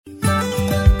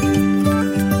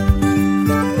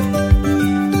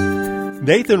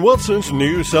Nathan Wilson's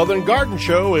new Southern Garden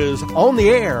Show is on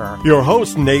the air. Your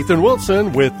host, Nathan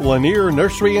Wilson, with Lanier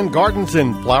Nursery and Gardens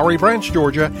in Flowery Branch,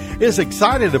 Georgia, is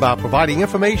excited about providing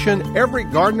information every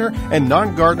gardener and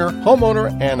non-gardener,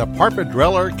 homeowner, and apartment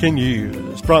dweller can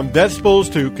use. From vegetables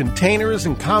to containers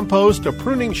and compost to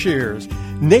pruning shears,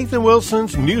 Nathan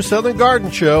Wilson's new Southern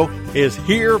Garden Show is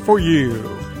here for you.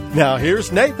 Now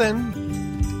here's Nathan.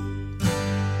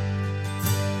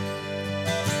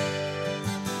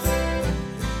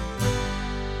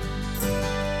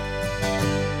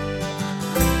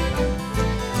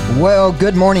 Well,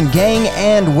 good morning, gang,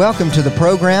 and welcome to the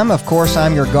program. Of course,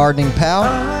 I'm your gardening pal,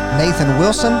 Nathan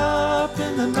Wilson,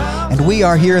 and we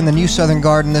are here in the New Southern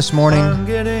Garden this morning.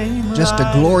 Just a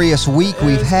glorious week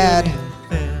we've had.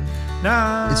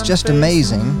 It's just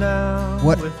amazing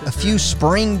what a few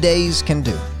spring days can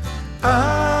do.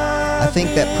 I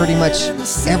think that pretty much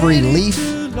every leaf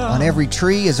on every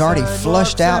tree is already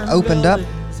flushed out, opened up.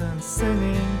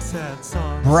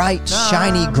 Bright,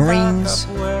 shiny greens.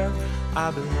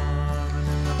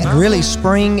 And really,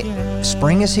 spring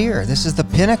is here. This is the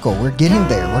pinnacle. We're getting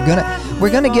there.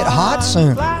 We're gonna get hot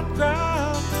soon.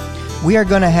 We are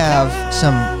gonna have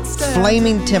some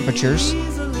flaming temperatures,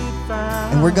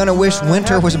 and we're gonna wish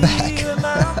winter was back.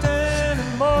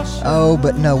 Oh,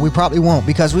 but no, we probably won't,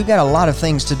 because we've got a lot of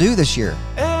things to do this year.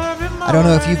 I don't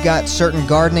know if you've got certain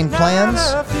gardening plans,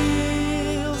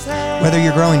 whether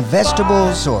you're growing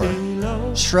vegetables or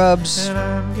shrubs,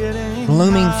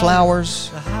 blooming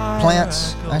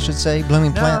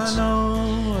blooming plants,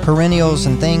 perennials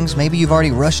and things. Maybe you've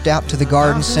already rushed out to the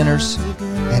garden centers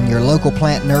and your local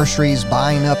plant nurseries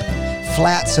buying up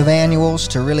flats of annuals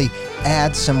to really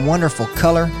add some wonderful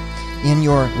color in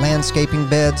your landscaping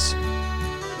beds.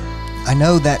 I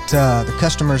know that the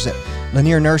customers at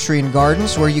Lanier Nursery and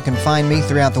Gardens, where you can find me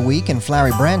throughout the week in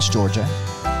Flowery Branch, Georgia,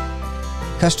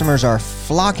 customers are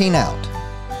flocking out.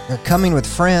 They're coming with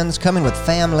friends, coming with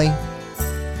family.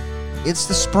 It's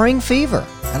the spring fever,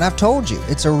 and I've told you,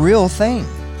 it's a real thing.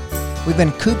 We've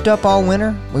been cooped up all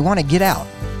winter. We want to get out.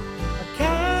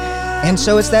 And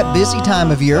so it's that busy time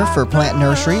of year for plant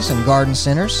nurseries and garden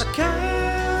centers.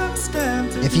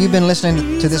 If you've been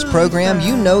listening to this program,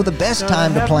 you know the best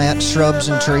time to plant shrubs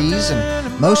and trees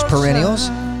and most perennials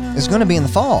is going to be in the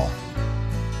fall.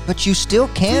 But you still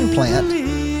can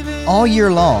plant all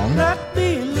year long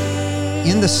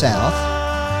in the South,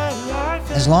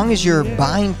 as long as you're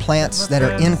buying plants that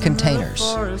are in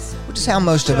containers, which is how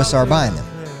most of us are buying them.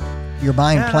 You're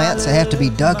buying plants that have to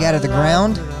be dug out of the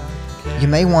ground. You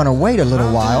may want to wait a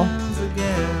little while.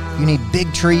 You need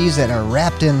big trees that are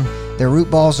their root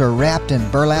balls are wrapped in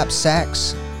burlap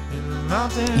sacks.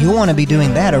 You want to be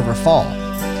doing that over fall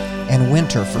and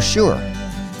winter for sure.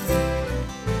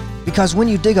 Because when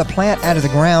you dig a plant out of the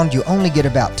ground, you only get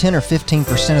about 10 or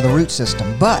 15% of the root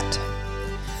system. But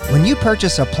when you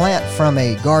purchase a plant from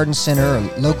a garden center or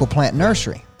local plant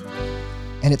nursery,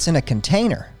 and it's in a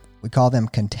container, we call them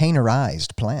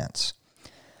containerized plants,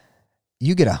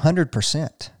 you get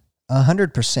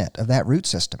 100% of that root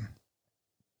system.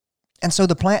 And so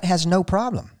the plant has no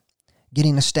problem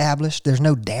getting established. There's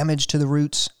no damage to the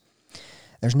roots.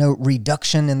 There's no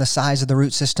reduction in the size of the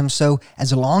root system. So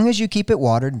as long as you keep it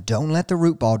watered, don't let the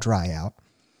root ball dry out,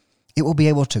 it will be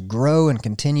able to grow and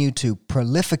continue to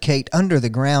proliferate under the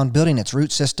ground, building its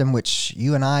root system, which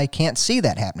you and I can't see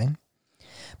that happening.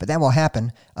 But that will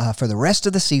happen for the rest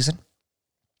of the season,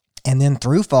 and then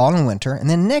through fall and winter. And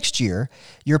then next year,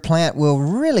 your plant will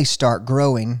really start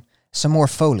growing some more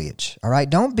foliage. All right?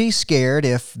 Don't be scared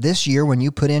if this year, when you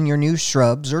put in your new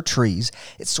shrubs or trees,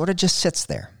 it sort of just sits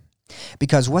there.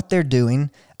 Because what they're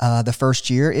doing the first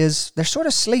year is they're sort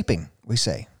of sleeping, we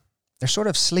say. They're sort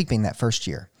of sleeping that first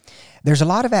year. There's a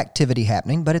lot of activity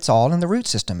happening, but it's all in the root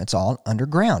system. It's all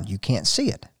underground. You can't see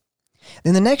it.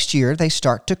 Then the next year, they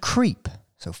start to creep.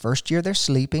 So first year, they're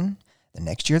sleeping. The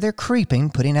next year, they're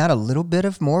creeping, putting out a little bit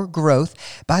of more growth.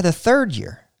 By the third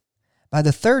year,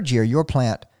 your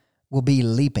plant will be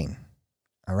leaping.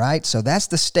 All right? So that's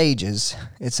the stages.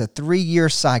 It's a 3-year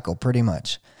cycle, pretty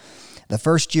much. The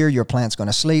first year, your plant's going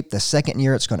to sleep. The second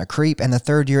year, it's going to creep. And the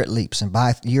third year, it leaps. And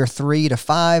by year 3 to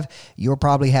 5, you're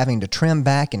probably having to trim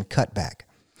back and cut back.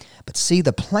 But see,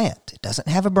 the plant, it doesn't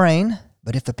have a brain.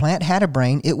 But if the plant had a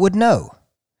brain, it would know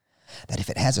that if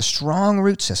it has a strong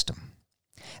root system,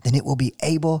 then it will be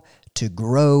able to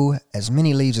grow as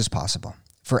many leaves as possible.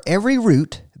 For every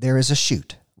root, there is a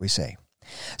shoot, we say.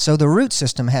 So the root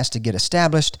system has to get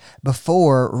established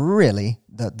before really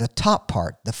the top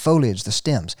part, the foliage, the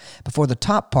stems, before the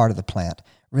top part of the plant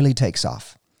really takes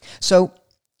off. So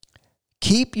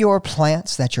keep your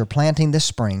plants that you're planting this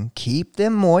spring, keep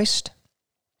them moist.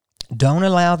 Don't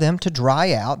allow them to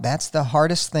dry out. That's the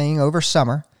hardest thing over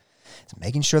summer, is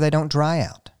making sure they don't dry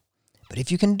out. But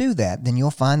if you can do that, then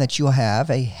you'll find that you'll have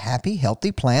a happy,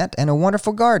 healthy plant and a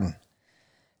wonderful garden.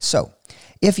 So,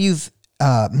 if you've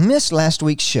missed last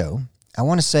week's show, I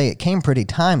want to say it came pretty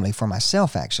timely for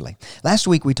myself, actually. Last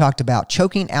week we talked about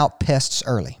choking out pests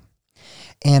early.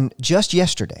 And just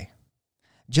yesterday,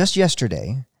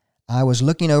 I was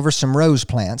looking over some rose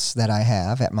plants that I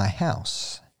have at my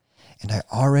house, and I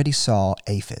already saw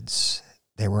aphids.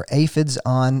 There were aphids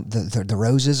on the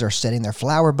roses are setting their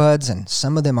flower buds, and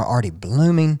some of them are already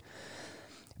blooming,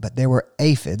 but there were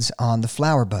aphids on the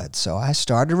flower buds. So I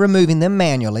started removing them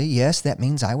manually. Yes, that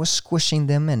means I was squishing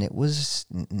them, and it was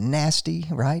nasty,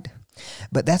 right?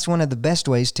 But that's one of the best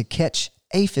ways to catch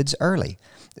aphids early,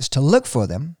 is to look for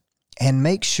them and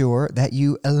make sure that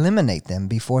you eliminate them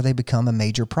before they become a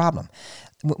major problem.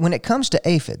 When it comes to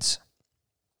aphids,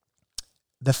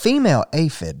 the female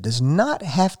aphid does not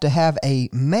have to have a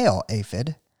male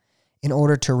aphid in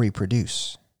order to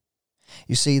reproduce.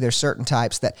 You see, there's certain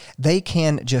types that they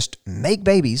can just make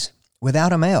babies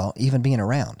without a male even being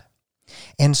around.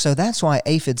 And so that's why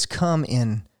aphids come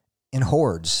in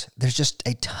hordes. There's just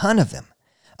a ton of them,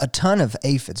 a ton of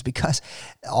aphids, because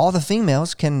all the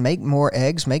females can make more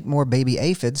eggs, make more baby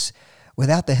aphids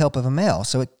without the help of a male.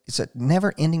 So it's a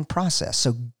never-ending process.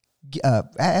 So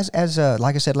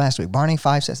like I said last week, Barney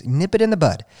Fife says, nip it in the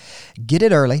bud. Get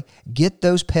it early. Get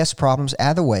those pest problems out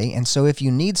of the way. And so if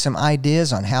you need some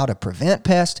ideas on how to prevent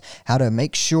pests, how to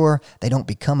make sure they don't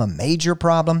become a major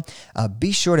problem,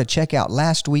 be sure to check out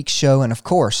last week's show. And of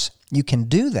course, you can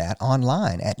do that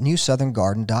online at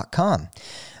newsoutherngarden.com.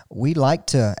 We like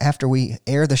to, after we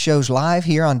air the shows live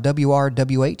here on WRWH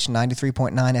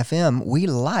 93.9 FM, we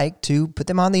like to put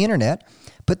them on the internet,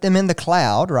 put them in the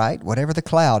cloud, right? Whatever the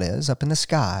cloud is, up in the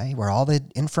sky, where all the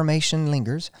information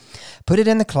lingers. Put it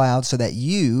in the cloud so that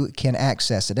you can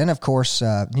access it. And of course,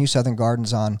 New Southern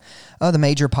Garden's on the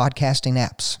major podcasting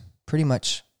apps. Pretty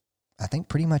much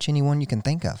anyone you can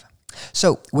think of.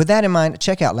 So with that in mind,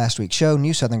 check out last week's show,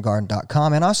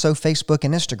 newsoutherngarden.com, and also Facebook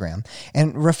and Instagram.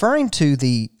 And referring to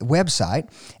the website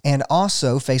and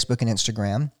also Facebook and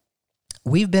Instagram,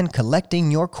 we've been collecting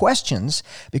your questions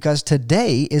because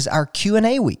today is our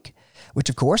Q&A week, which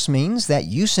of course means that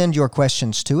you send your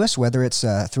questions to us, whether it's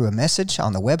through a message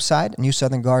on the website,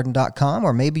 newsoutherngarden.com,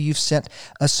 or maybe you've sent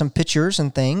us some pictures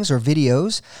and things or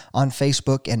videos on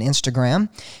Facebook and Instagram.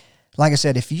 Like I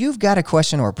said, if you've got a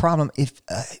question or a problem,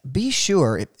 be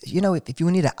sure, if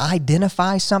you need to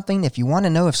identify something, if you want to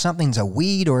know if something's a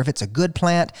weed or if it's a good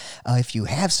plant, if you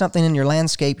have something in your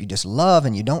landscape you just love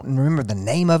and you don't remember the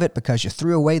name of it because you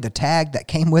threw away the tag that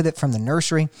came with it from the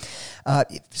nursery,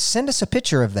 send us a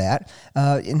picture of that.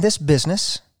 In this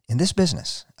business,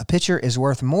 a picture is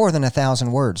worth more than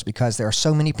 1,000 words because there are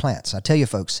so many plants. I tell you,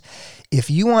 folks, if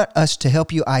you want us to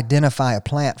help you identify a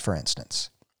plant, for instance,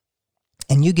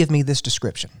 and you give me this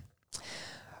description.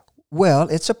 Well,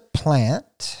 it's a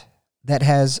plant that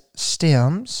has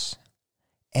stems,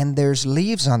 and there's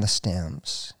leaves on the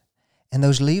stems, and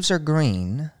those leaves are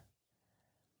green.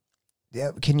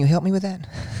 Can you help me with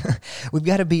that? We've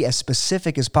got to be as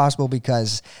specific as possible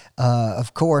because,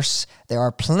 of course, there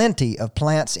are plenty of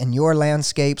plants in your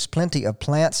landscapes, plenty of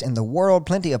plants in the world,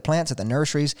 plenty of plants at the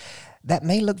nurseries that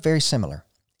may look very similar,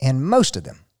 and most of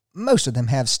them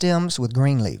have stems with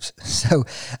green leaves. So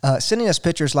sending us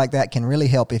pictures like that can really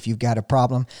help if you've got a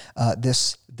problem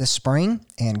this spring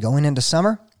and going into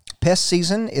summer. Pest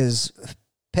season is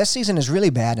really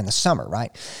bad in the summer,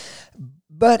 right?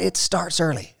 But it starts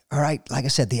early. All right, like I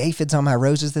said, the aphids on my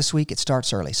roses this week, it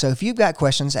starts early. So if you've got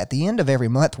questions, at the end of every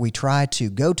month, we try to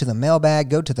go to the mailbag,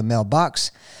 go to the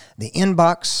mailbox, the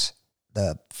inbox,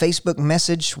 the Facebook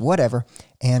message, whatever,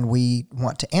 and we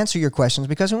want to answer your questions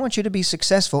because we want you to be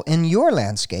successful in your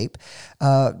landscape,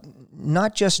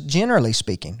 not just generally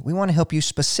speaking. We want to help you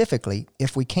specifically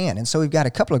if we can. And so we've got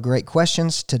a couple of great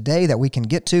questions today that we can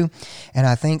get to, and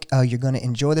I think you're going to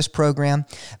enjoy this program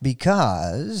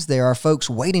because there are folks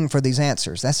waiting for these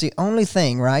answers. That's the only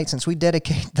thing, right? Since we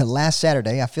dedicate the last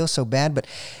Saturday, I feel so bad, but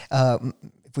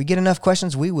if we get enough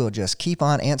questions, we will just keep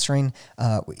on answering,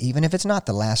 even if it's not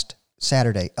the last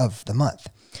Saturday of the month.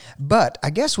 But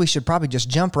I guess we should probably just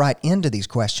jump right into these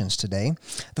questions today.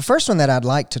 The first one that I'd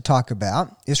like to talk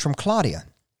about is from Claudia.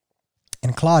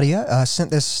 And Claudia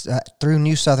sent this through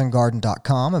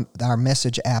newsoutherngarden.com, our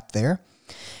message app there.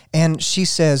 And she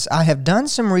says, I have done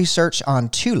some research on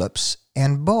tulips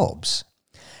and bulbs.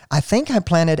 I think I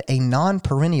planted a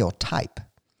non-perennial type.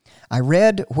 I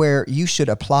read where you should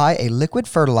apply a liquid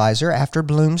fertilizer after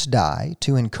blooms die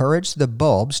to encourage the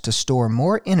bulbs to store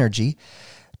more energy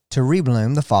to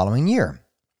rebloom the following year.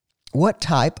 What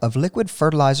type of liquid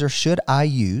fertilizer should I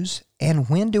use, and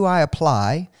when do I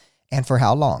apply, and for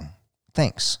how long?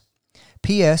 Thanks.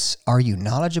 P.S. Are you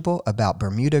knowledgeable about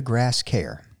Bermuda grass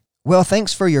care? Well,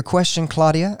 thanks for your question,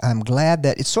 Claudia. I'm glad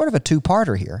that it's sort of a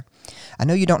two-parter here. I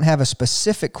know you don't have a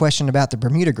specific question about the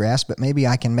Bermuda grass, but maybe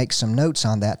I can make some notes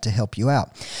on that to help you out.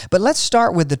 But let's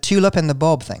start with the tulip and the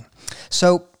bulb thing.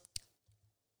 So,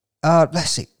 let's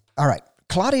see. All right.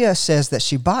 Claudia says that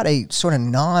she bought a sort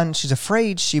of she's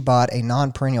afraid she bought a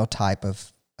non-perennial type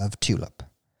of tulip,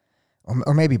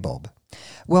 or maybe bulb.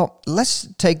 Well, let's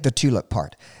take the tulip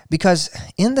part, because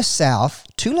in the South,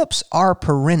 tulips are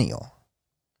perennial.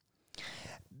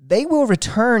 They will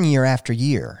return year after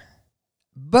year,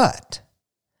 but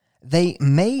they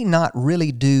may not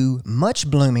really do much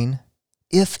blooming,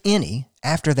 if any,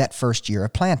 after that first year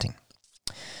of planting.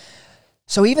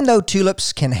 So even though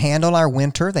tulips can handle our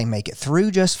winter, they make it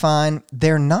through just fine,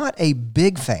 they're not a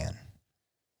big fan.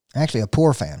 Actually, a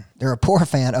poor fan. They're a poor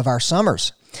fan of our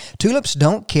summers. Tulips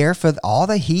don't care for all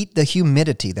the heat, the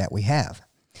humidity that we have.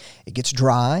 It gets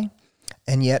dry,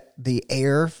 and yet the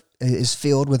air is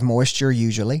filled with moisture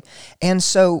usually. And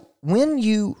so when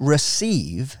you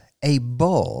receive a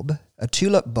bulb, a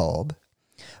tulip bulb,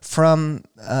 from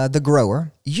the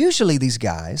grower, usually these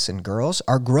guys and girls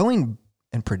are growing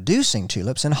and producing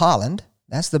tulips in Holland.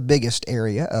 That's the biggest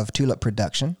area of tulip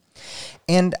production.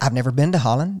 And I've never been to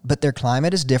Holland, but their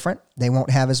climate is different. They won't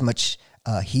have as much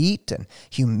heat and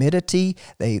humidity.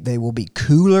 They will be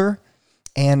cooler.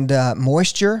 And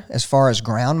moisture, as far as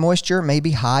ground moisture, may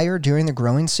be higher during the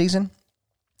growing season.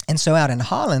 And so out in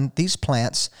Holland, these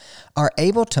plants are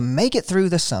able to make it through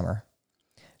the summer,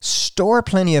 store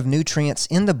plenty of nutrients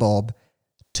in the bulb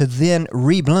to then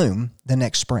rebloom the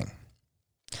next spring.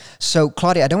 So,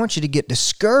 Claudia, I don't want you to get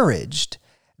discouraged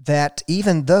that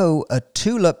even though a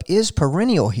tulip is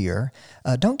perennial here,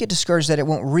 don't get discouraged that it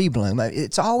won't rebloom.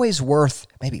 It's always worth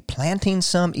maybe planting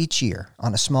some each year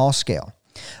on a small scale.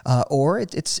 Or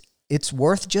it's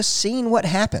worth just seeing what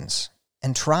happens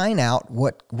and trying out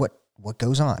what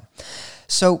goes on.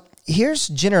 So here's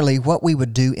generally what we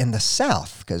would do in the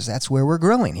South, because that's where we're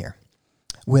growing here.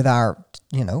 With our,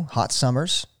 hot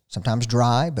summers, sometimes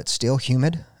dry, but still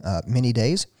humid, many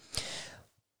days.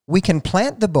 We can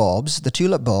plant the bulbs, the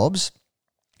tulip bulbs,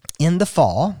 in the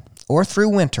fall or through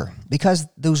winter, because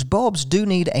those bulbs do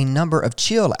need a number of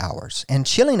chill hours. And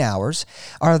chilling hours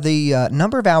are the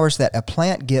number of hours that a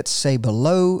plant gets, say,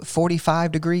 below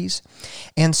 45 degrees.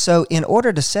 And so in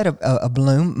order to set a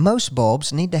bloom, most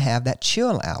bulbs need to have that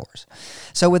chill hours.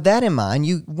 So with that in mind,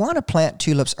 you want to plant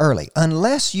tulips early,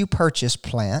 unless you purchase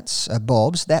plants,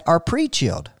 bulbs, that are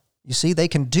pre-chilled. You see, they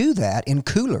can do that in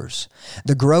coolers.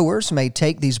 The growers may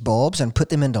take these bulbs and put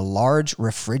them into large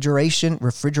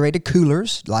refrigerated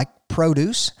coolers like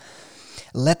produce,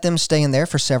 let them stay in there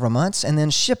for several months, and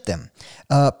then ship them.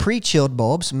 Pre-chilled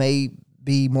bulbs may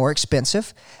be more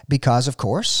expensive because, of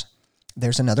course,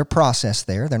 there's another process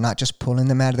there. They're not just pulling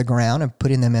them out of the ground and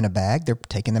putting them in a bag. They're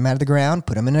taking them out of the ground,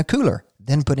 put them in a cooler,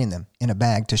 then putting them in a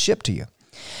bag to ship to you.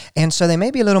 And so they may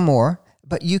be a little more,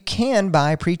 but you can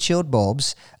buy pre-chilled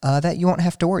bulbs that you won't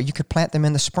have to worry. You could plant them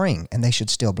in the spring, and they should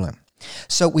still bloom.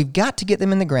 So we've got to get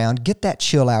them in the ground, get that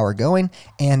chill hour going,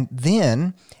 and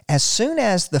then as soon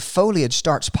as the foliage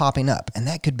starts popping up, and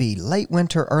that could be late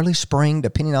winter, early spring,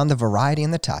 depending on the variety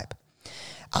and the type,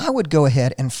 I would go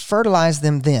ahead and fertilize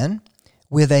them then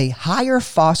with a higher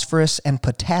phosphorus and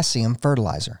potassium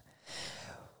fertilizer.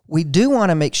 We do want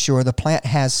to make sure the plant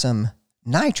has some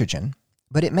nitrogen,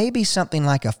 but it may be something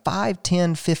like a 5,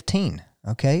 10, 15,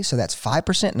 okay? So that's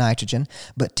 5% nitrogen,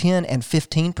 but 10 and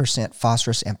 15%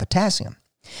 phosphorus and potassium.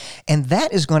 And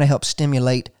that is going to help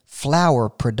stimulate flower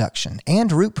production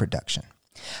and root production.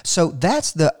 So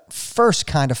that's the first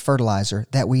kind of fertilizer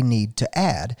that we need to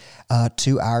add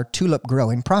to our tulip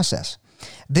growing process.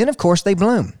 Then, of course, they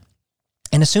bloom.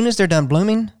 And as soon as they're done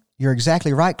blooming, you're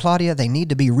exactly right, Claudia. They need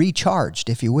to be recharged,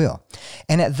 if you will.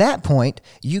 And at that point,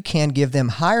 you can give them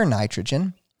higher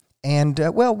nitrogen and,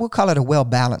 we'll call it a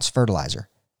well-balanced fertilizer.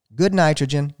 Good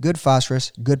nitrogen, good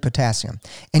phosphorus, good potassium.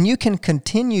 And you can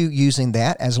continue using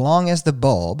that as long as the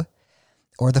bulb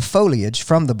or the foliage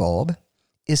from the bulb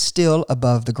is still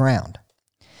above the ground.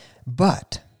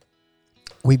 But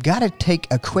we've got to take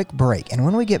a quick break. And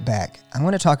when we get back, I'm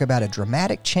going to talk about a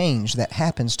dramatic change that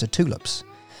happens to tulips.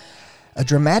 A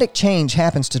dramatic change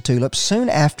happens to tulips soon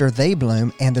after they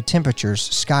bloom and the temperatures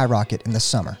skyrocket in the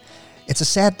summer. It's a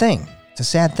sad thing.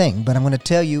 But I'm going to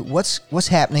tell you what's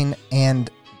happening and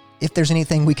if there's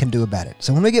anything we can do about it.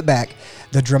 So when we get back,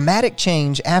 the dramatic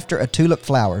change after a tulip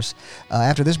flowers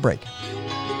after this break.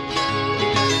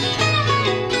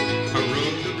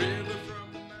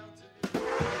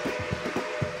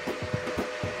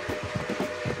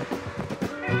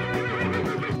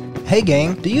 Hey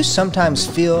gang, do you sometimes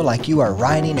feel like you are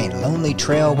riding a lonely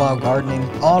trail while gardening,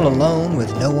 all alone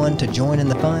with no one to join in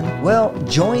the fun? Well,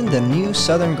 join the New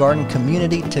Southern Garden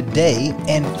community today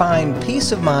and find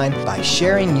peace of mind by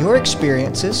sharing your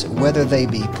experiences, whether they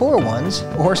be poor ones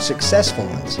or successful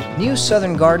ones. New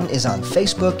Southern Garden is on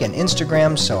Facebook and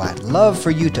Instagram, so I'd love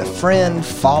for you to friend,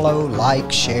 follow,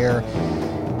 like, share,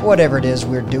 whatever it is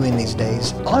we're doing these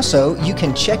days. Also, you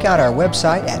can check out our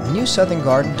website at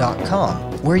newsoutherngarden.com,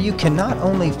 where you can not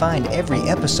only find every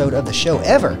episode of the show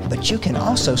ever, but you can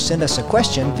also send us a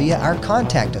question via our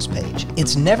Contact Us page.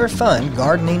 It's never fun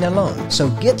gardening alone, so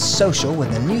get social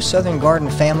with the New Southern Garden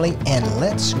family and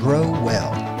let's grow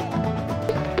well.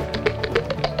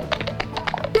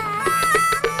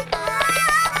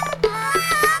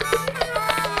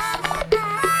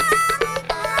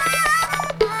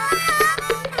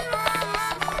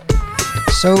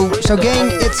 So gang,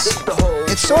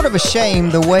 it's sort of a shame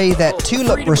the way that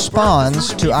tulip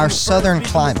responds to our southern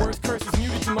climate.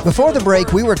 Before the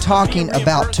break, we were talking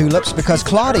about tulips because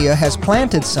Claudia has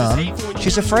planted some.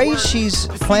 She's afraid she's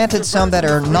planted some that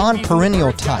are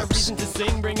non-perennial types.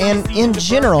 And in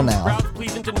general now,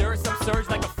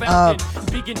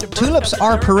 tulips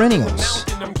are perennials.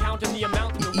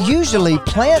 Usually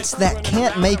plants that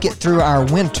can't make it through our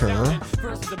winter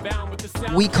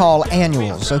we call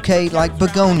annuals, okay? Like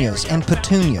begonias and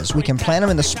petunias. We can plant them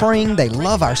in the spring. They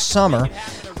love our summer,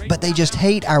 but they just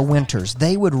hate our winters.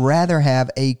 They would rather have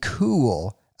a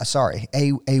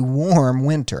warm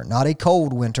winter, not a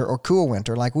cold winter or cool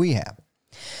winter like we have.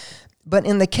 But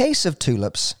in the case of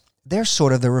tulips, they're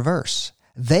sort of the reverse.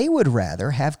 They would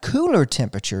rather have cooler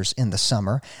temperatures in the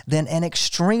summer than an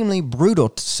extremely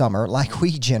brutal summer like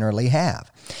we generally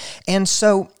have. And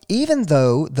so even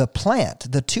though the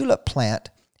tulip plant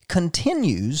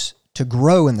continues to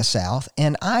grow in the South,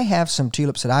 and I have some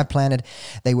tulips that I've planted,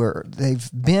 they've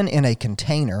been in a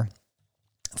container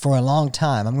for a long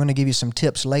time. I'm going to give you some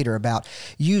tips later about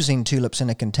using tulips in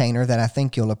a container that I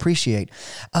think you'll appreciate.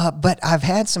 But I've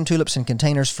had some tulips in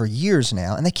containers for years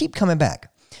now, and they keep coming back.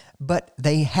 But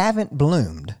they haven't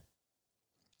bloomed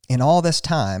in all this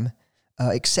time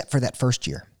except for that first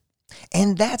year.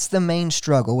 And that's the main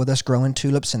struggle with us growing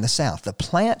tulips in the South. The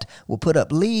plant will put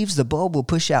up leaves, the bulb will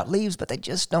push out leaves, but they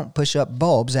just don't push up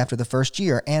bulbs after the first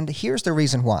year. And here's the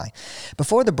reason why.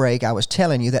 Before the break, I was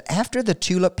telling you that after the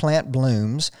tulip plant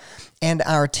blooms and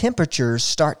our temperatures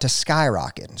start to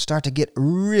skyrocket and start to get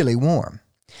really warm,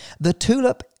 the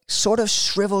tulip sort of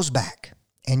shrivels back.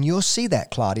 And you'll see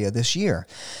that, Claudia, this year.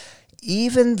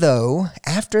 Even though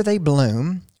after they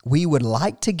bloom, we would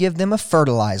like to give them a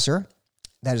fertilizer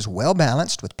that is well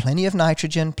balanced with plenty of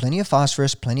nitrogen, plenty of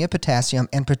phosphorus, plenty of potassium,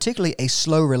 and particularly a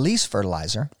slow release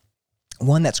fertilizer,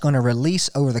 one that's going to release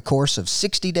over the course of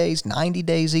 60 days, 90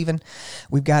 days even.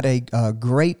 We've got a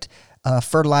great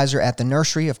fertilizer at the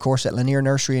nursery, of course, at Lanier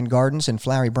Nursery and Gardens in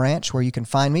Flowery Branch, where you can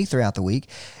find me throughout the week.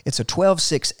 It's a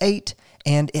 12-6-8,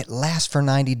 and it lasts for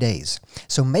 90 days.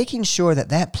 So making sure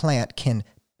that plant can,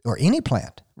 or any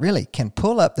plant really, can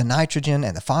pull up the nitrogen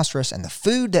and the phosphorus and the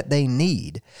food that they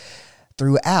need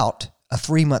throughout a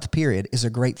 3-month period is a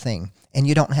great thing, and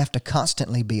you don't have to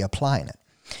constantly be applying it.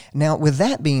 Now, with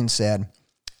that being said,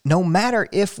 no matter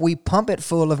if we pump it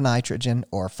full of nitrogen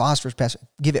or phosphorus,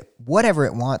 give it whatever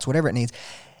it wants, whatever it needs,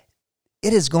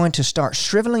 it is going to start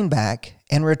shriveling back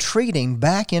and retreating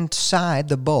back inside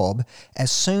the bulb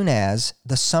as soon as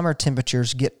the summer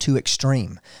temperatures get too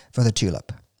extreme for the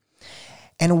tulip.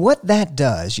 And what that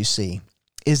does, you see,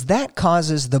 is that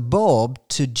causes the bulb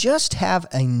to just have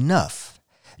enough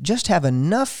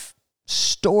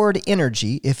stored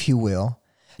energy, if you will,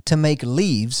 to make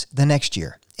leaves the next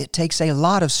year. It takes a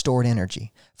lot of stored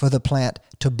energy for the plant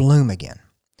to bloom again.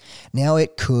 Now,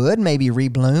 it could maybe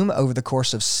rebloom over the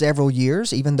course of several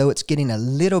years, even though it's getting a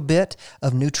little bit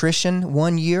of nutrition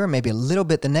one year, maybe a little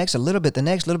bit the next, a little bit the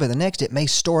next, a little bit the next. It may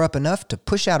store up enough to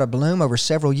push out a bloom over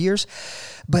several years,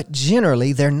 but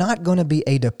generally, they're not going to be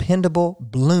a dependable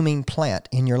blooming plant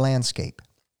in your landscape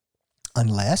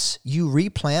unless you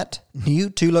replant new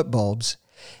tulip bulbs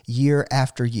year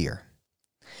after year.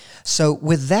 So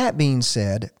with that being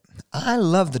said, I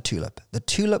love the tulip. The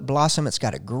tulip blossom, it's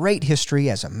got a great history.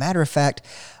 As a matter of fact,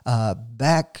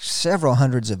 back several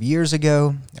hundreds of years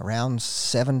ago, around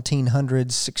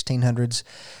 1700s, 1600s,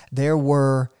 there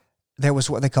was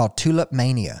what they called tulip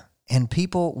mania. And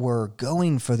people were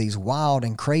going for these wild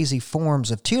and crazy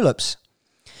forms of tulips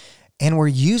and were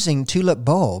using tulip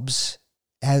bulbs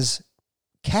as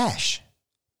cash.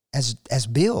 as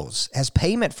bills, as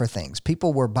payment for things.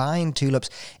 People were buying tulips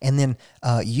and then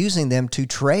using them to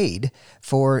trade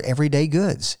for everyday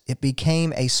goods. It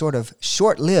became a sort of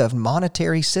short-lived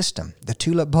monetary system, the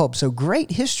tulip bulb. So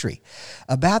great history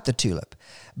about the tulip.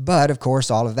 But, of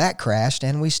course, all of that crashed,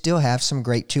 and we still have some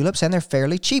great tulips, and they're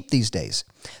fairly cheap these days.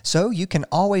 So you can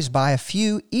always buy a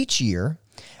few each year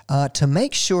to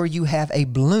make sure you have a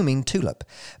blooming tulip.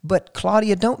 But,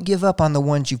 Claudia, don't give up on the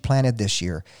ones you've planted this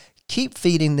year. Keep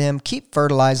feeding them, keep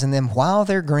fertilizing them while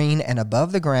they're green and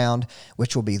above the ground,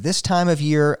 which will be this time of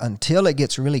year until it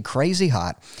gets really crazy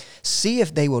hot. See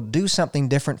if they will do something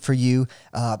different for you.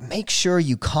 Make sure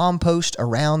you compost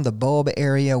around the bulb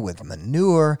area with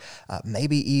manure,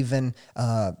 maybe even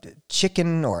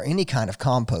chicken or any kind of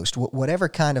compost, whatever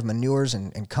kind of manures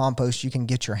and compost you can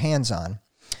get your hands on.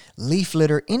 Leaf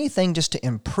litter, anything just to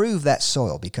improve that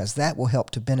soil, because that will help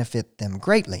to benefit them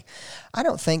greatly. I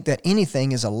don't think that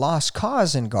anything is a lost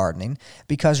cause in gardening,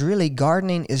 because really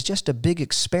gardening is just a big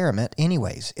experiment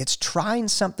anyways. It's trying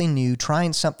something new,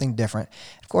 trying something different.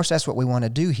 Of course, that's what we want to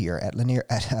do here at Lanier,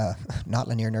 not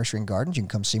Lanier Nursery and Gardens. You can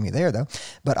come see me there though,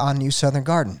 but on New Southern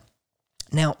Garden.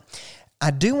 Now,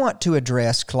 I do want to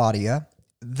address, Claudia,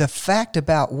 the fact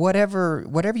about whatever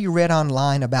you read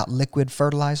online about liquid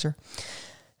fertilizer.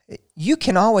 You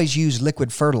can always use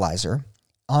liquid fertilizer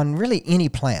on really any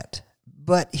plant.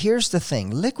 But here's the thing.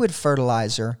 Liquid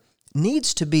fertilizer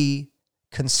needs to be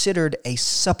considered a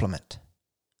supplement.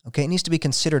 Okay, it needs to be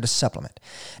considered a supplement.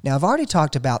 Now, I've already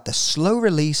talked about the slow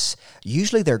release,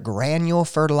 usually they're granule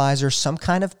fertilizers, some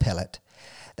kind of pellet,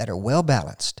 that are well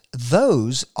balanced.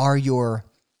 Those are your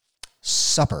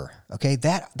supper. Okay,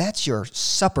 that's your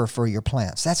supper for your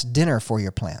plants. That's dinner for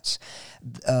your plants.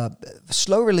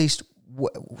 Slow release,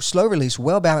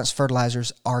 well-balanced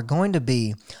fertilizers are going to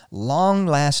be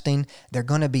long-lasting. They're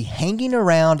going to be hanging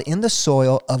around in the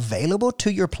soil, available to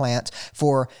your plants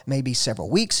for maybe several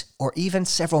weeks or even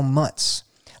several months,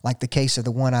 like the case of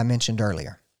the one I mentioned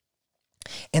earlier.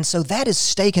 And so that is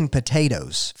steak and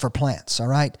potatoes for plants, all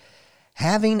right?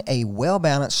 Having a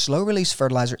well-balanced, slow-release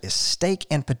fertilizer is steak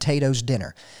and potatoes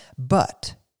dinner.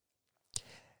 But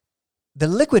the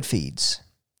liquid feeds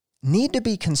need to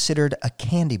be considered a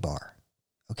candy bar.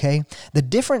 Okay, the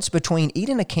difference between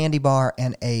eating a candy bar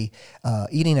and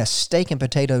eating a steak and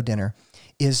potato dinner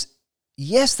is,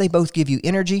 yes, they both give you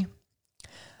energy,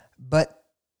 but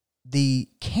the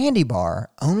candy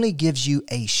bar only gives you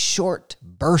a short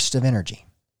burst of energy.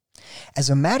 As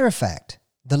a matter of fact,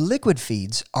 the liquid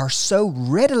feeds are so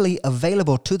readily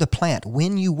available to the plant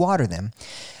when you water them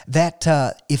that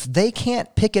if they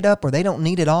can't pick it up or they don't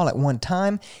need it all at one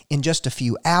time, in just a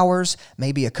few hours,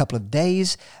 maybe a couple of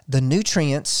days, the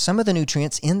nutrients, some of the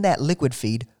nutrients in that liquid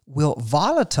feed will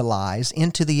volatilize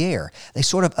into the air. They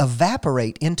sort of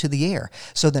evaporate into the air.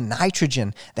 So the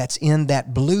nitrogen that's in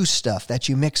that blue stuff that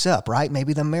you mix up, right?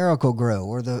 Maybe the Miracle-Gro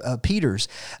or the Peters,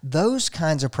 those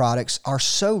kinds of products are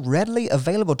so readily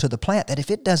available to the plant that if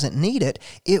it doesn't need it,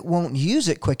 it won't use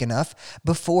it quick enough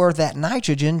before that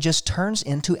nitrogen just turns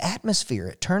into atmosphere.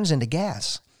 It turns into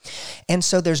gas. And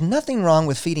so there's nothing wrong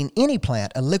with feeding any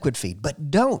plant a liquid feed, but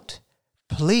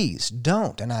please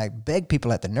don't, and I beg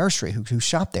people at the nursery who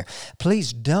shop there,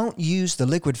 please don't use the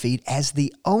liquid feed as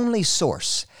the only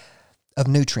source of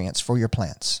nutrients for your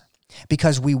plants,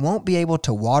 because we won't be able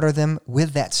to water them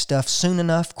with that stuff soon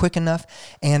enough, quick enough,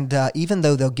 and even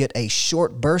though they'll get a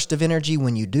short burst of energy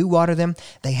when you do water them,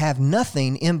 they have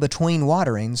nothing in between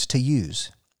waterings to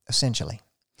use, essentially.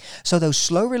 So those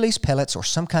slow-release pellets or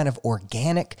some kind of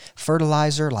organic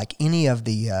fertilizer like any of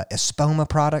the Espoma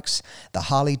products, the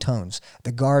Holly Tones,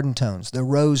 the Garden Tones, the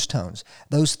Rose Tones,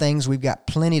 those things we've got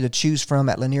plenty to choose from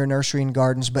at Lanier Nursery and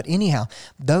Gardens. But anyhow,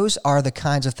 those are the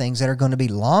kinds of things that are going to be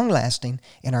long-lasting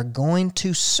and are going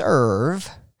to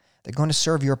serve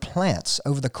your plants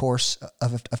over the course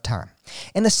of time.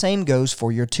 And the same goes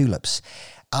for your tulips.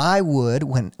 I would,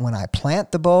 when I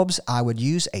plant the bulbs, I would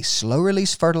use a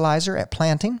slow-release fertilizer at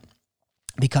planting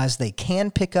because they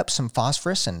can pick up some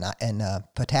phosphorus and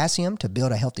potassium to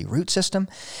build a healthy root system.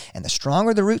 And the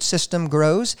stronger the root system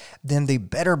grows, then the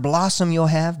better blossom you'll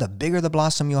have, the bigger the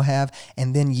blossom you'll have.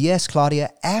 And then, yes,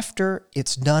 Claudia, after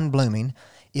it's done blooming,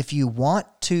 if you want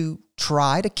to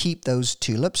try to keep those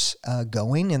tulips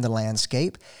going in the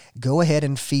landscape, go ahead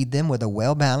and feed them with a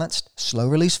well-balanced,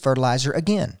 slow-release fertilizer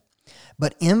again.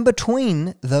 But in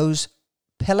between those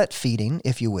pellet feeding,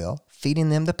 if you will, feeding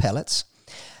them the pellets,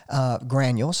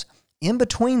 granules, in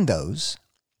between those,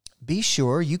 be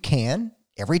sure you can,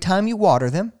 every time you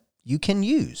water them, you can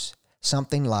use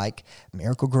something like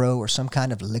Miracle-Gro or some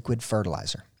kind of liquid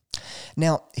fertilizer.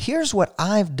 Now, here's what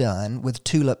I've done with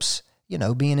tulips,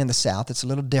 being in the South, it's a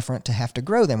little different to have to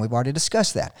grow them. We've already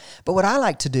discussed that. But what I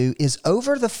like to do is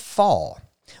over the fall,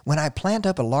 when I plant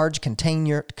up a large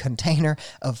container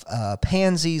of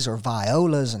pansies or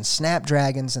violas and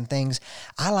snapdragons and things,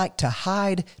 I like to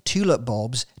hide tulip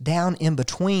bulbs down in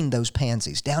between those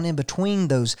pansies, down in between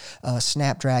those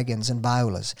snapdragons and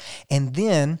violas. And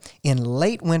then in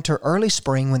late winter, early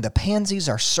spring, when the pansies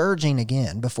are surging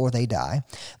again before they die,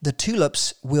 the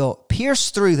tulips will pierce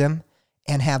through them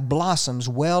and have blossoms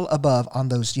well above on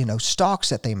those, stalks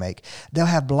that they make. They'll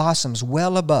have blossoms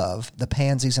well above the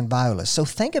pansies and violas. So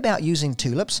think about using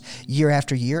tulips year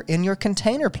after year in your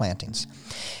container plantings.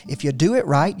 If you do it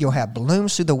right, you'll have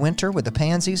blooms through the winter with the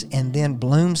pansies and then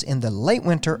blooms in the late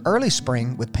winter, early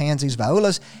spring with pansies,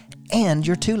 violas, and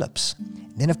your tulips.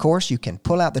 Then, of course, you can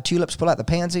pull out the tulips, pull out the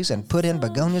pansies, and put in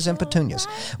begonias and petunias.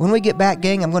 When we get back,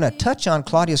 gang, I'm going to touch on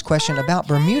Claudia's question about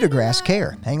Bermuda grass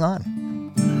care. Hang on.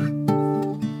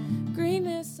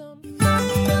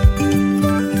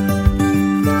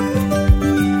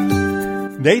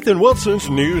 Nathan Wilson's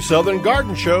new Southern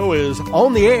Garden Show is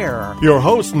on the air. Your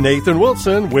host, Nathan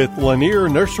Wilson, with Lanier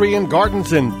Nursery and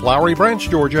Gardens in Flowery Branch,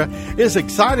 Georgia, is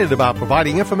excited about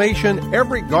providing information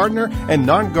every gardener and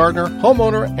non-gardener,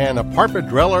 homeowner, and apartment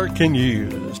dweller can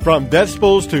use. From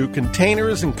vegetables to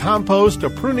containers and compost to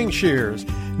pruning shears,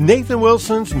 Nathan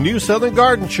Wilson's new Southern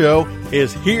Garden Show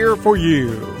is here for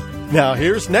you. Now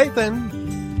here's Nathan.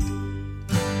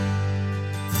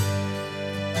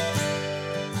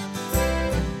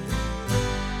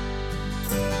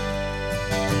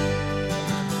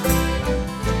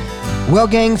 Well,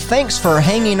 gang, thanks for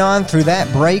hanging on through that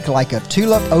break like a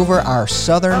tulip over our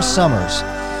southern summers.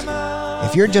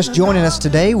 If you're just joining us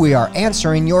today, we are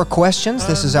answering your questions.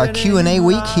 This is our Q&A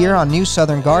week here on New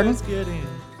Southern Garden.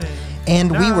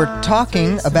 And we were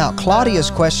talking about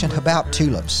Claudia's question about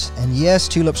tulips. And yes,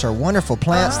 tulips are wonderful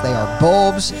plants. They are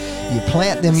bulbs. You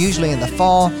plant them usually in the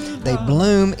fall. They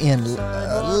bloom in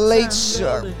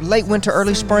late winter,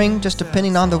 early spring, just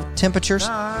depending on the temperatures.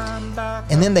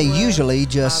 And then they usually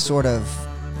just sort of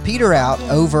peter out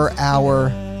over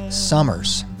our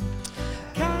summers.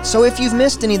 So if you've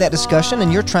missed any of that discussion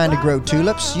and you're trying to grow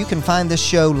tulips, you can find this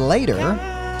show later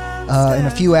in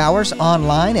a few hours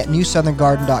online at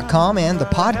newsoutherngarden.com and the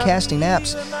podcasting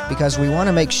apps, because we want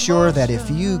to make sure that if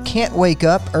you can't wake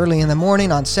up early in the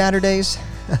morning on Saturdays,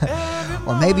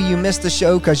 or maybe you missed the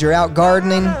show because you're out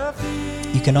gardening,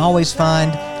 you can always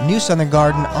find New Southern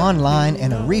Garden online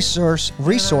and a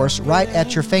resource right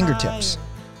at your fingertips.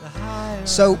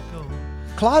 So,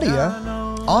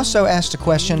 Claudia also asked a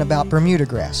question about Bermuda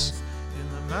grass.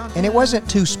 And it wasn't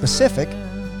too specific.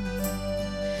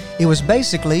 It was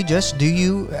basically just, do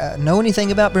you know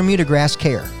anything about Bermuda grass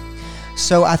care?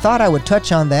 So I thought I would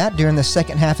touch on that during the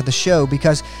second half of the show,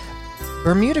 because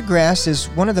Bermuda grass is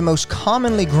one of the most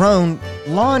commonly grown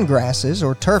lawn grasses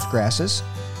or turf grasses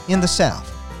in the South.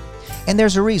 And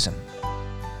there's a reason.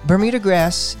 Bermuda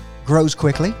grass grows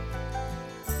quickly.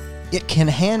 It can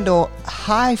handle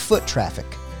high foot traffic.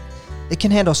 It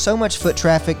can handle so much foot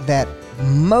traffic that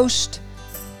most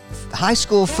high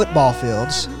school football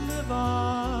fields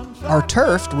are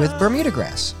turfed with Bermuda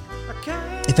grass.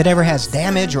 If it ever has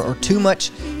damage or too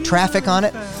much traffic on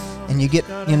it, and you get,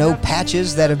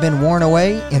 patches that have been worn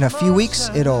away, in a few weeks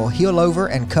it'll heal over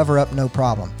and cover up no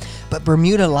problem. But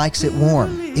Bermuda likes it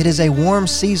warm. It is a warm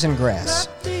season grass.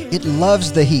 It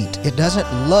loves the heat. It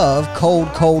doesn't love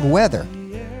cold weather.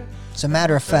 As a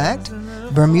matter of fact,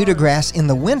 Bermuda grass in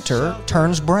the winter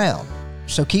turns brown.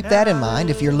 So keep that in mind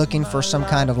if you're looking for some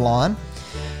kind of lawn.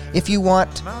 If you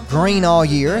want green all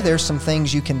year, there's some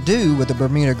things you can do with a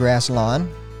Bermuda grass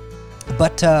lawn.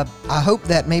 But I hope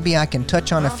that maybe I can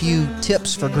touch on a few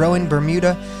tips for growing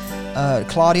Bermuda,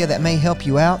 Claudia, that may help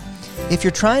you out. If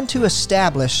you're trying to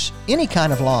establish any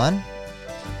kind of lawn,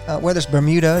 whether it's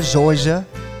Bermuda, zoysia,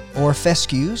 or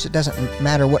fescues, it doesn't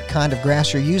matter what kind of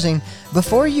grass you're using,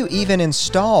 before you even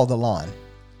install the lawn,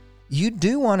 you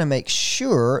do want to make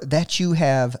sure that you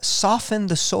have softened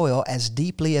the soil as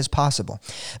deeply as possible.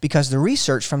 Because the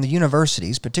research from the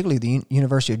universities, particularly the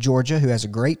University of Georgia, who has a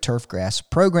great turf grass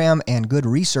program and good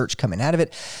research coming out of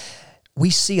it, we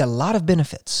see a lot of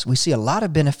benefits. We see a lot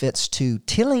of benefits to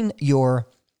tilling your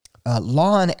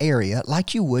lawn area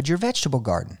like you would your vegetable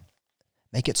garden.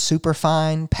 Make it super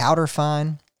fine, powder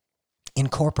fine.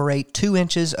 Incorporate 2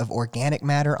 inches of organic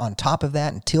matter on top of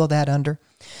that and till that under.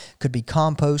 Could be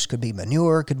compost, could be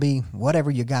manure, could be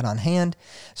whatever you got on hand,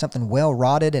 something well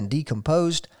rotted and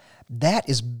decomposed. That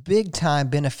is big time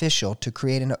beneficial to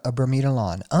creating a Bermuda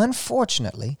lawn.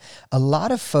 Unfortunately, a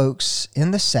lot of folks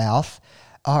in the South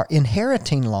are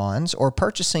inheriting lawns or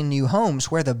purchasing new homes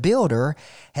where the builder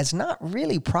has not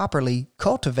really properly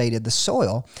cultivated the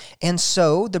soil. And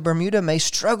so the Bermuda may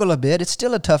struggle a bit. It's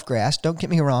still a tough grass, don't get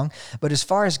me wrong, but as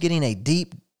far as getting a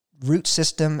deep root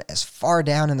system as far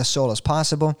down in the soil as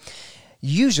possible,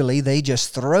 usually they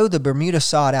just throw the Bermuda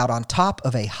sod out on top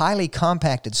of a highly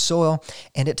compacted soil,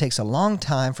 and it takes a long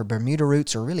time for Bermuda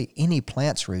roots, or really any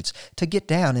plant's roots, to get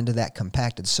down into that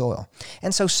compacted soil.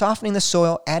 And so softening the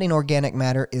soil, adding organic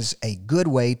matter is a good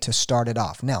way to start it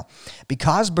off. Now,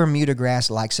 because Bermuda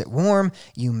grass likes it warm,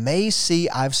 you may see,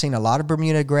 I've seen a lot of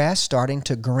Bermuda grass starting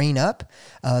to green up.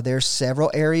 There's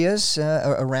several areas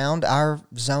around our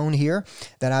zone here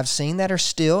that I've seen that are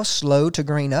still slow to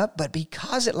green up, but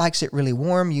because it likes it really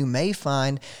warm, you may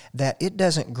find that it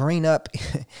doesn't green up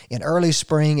in early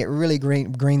spring. It really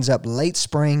greens up late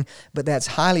spring, but that's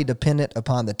highly dependent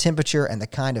upon the temperature and the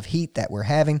kind of heat that we're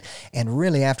having. And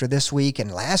really after this week and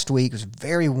last week, it was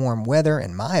very warm weather,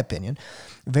 in my opinion.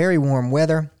 Very warm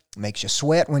weather. Makes you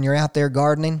sweat when you're out there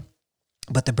gardening,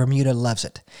 but the Bermuda loves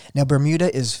it. Now,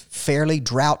 Bermuda is fairly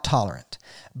drought tolerant,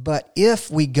 but if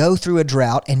we go through a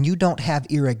drought and you don't have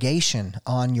irrigation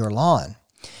on your lawn,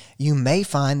 you may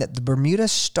find that the Bermuda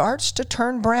starts to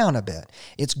turn brown a bit.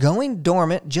 It's going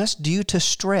dormant just due to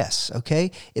stress, okay?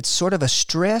 It's sort of a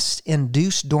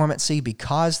stress-induced dormancy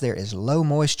because there is low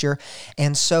moisture.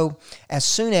 And so as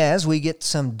soon as we get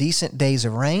some decent days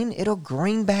of rain, it'll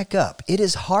green back up. It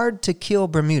is hard to kill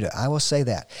Bermuda, I will say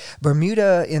that.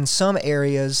 Bermuda in some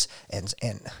areas, and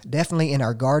definitely in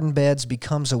our garden beds,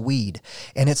 becomes a weed.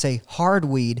 And it's a hard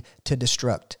weed to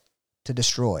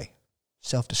destroy.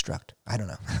 Self-destruct. I don't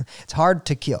know. It's hard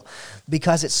to kill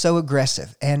because it's so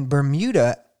aggressive. And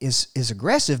Bermuda is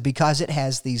aggressive because it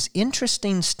has these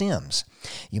interesting stems.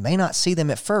 You may not see them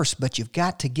at first, but you've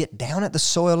got to get down at the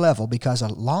soil level because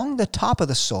along the top of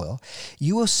the soil,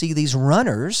 you will see these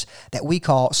runners that we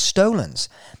call stolons.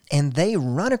 And they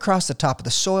run across the top of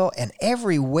the soil, and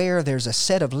everywhere there's a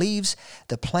set of leaves,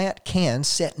 the plant can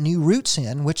set new roots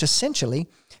in, which essentially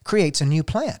creates a new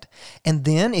plant. And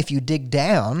then if you dig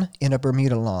down in a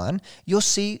Bermuda lawn, you'll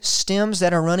see stems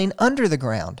that are running under the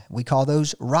ground. We call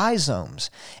those rhizomes.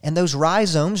 And those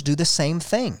rhizomes do the same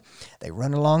thing. They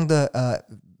run along the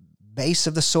base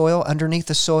of the soil, underneath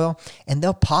the soil, and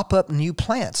they'll pop up new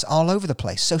plants all over the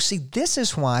place. So see, this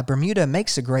is why Bermuda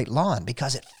makes a great lawn,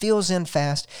 because it fills in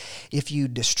fast. If you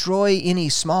destroy any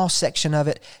small section of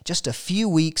it, just a few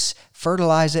weeks,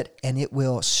 fertilize it, and it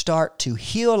will start to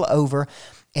heal over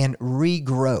and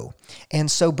regrow.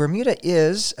 And so Bermuda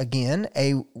is, again,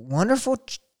 a wonderful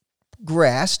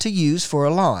grass to use for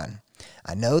a lawn.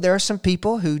 I know there are some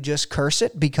people who just curse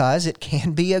it because it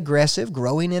can be aggressive,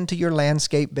 growing into your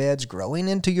landscape beds, growing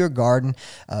into your garden,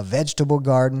 a vegetable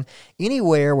garden.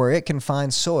 Anywhere where it can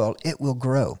find soil, it will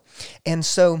grow. And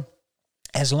so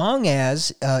as long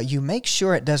as you make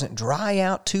sure it doesn't dry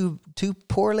out too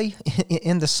poorly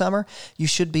in the summer, you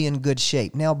should be in good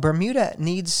shape. Now, Bermuda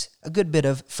needs a good bit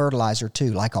of fertilizer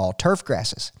too, like all turf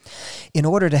grasses. In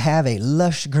order to have a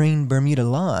lush green Bermuda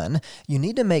lawn, you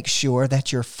need to make sure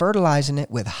that you're fertilizing it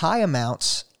with high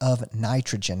amounts of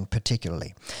nitrogen,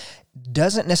 particularly.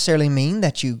 Doesn't necessarily mean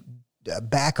that you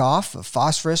back off of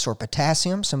phosphorus or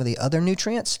potassium, some of the other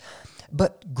nutrients.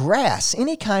 But grass,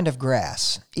 any kind of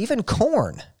grass, even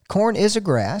corn. Corn is a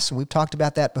grass, and we've talked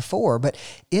about that before, but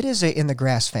it is in the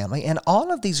grass family, and all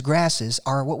of these grasses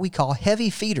are what we call heavy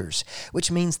feeders,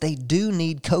 which means they do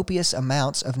need copious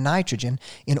amounts of nitrogen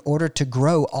in order to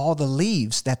grow all the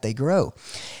leaves that they grow.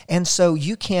 And so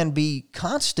you can be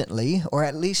constantly, or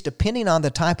at least depending on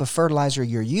the type of fertilizer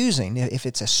you're using, if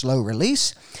it's a slow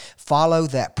release, follow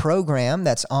that program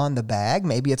that's on the bag.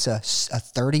 Maybe it's a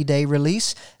 30-day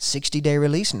release, 60-day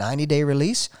release, 90-day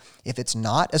release. If it's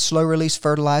not a slow-release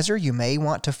fertilizer, you may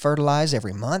want to fertilize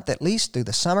every month at least through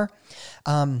the summer.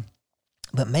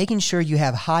 But making sure you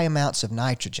have high amounts of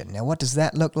nitrogen. Now, what does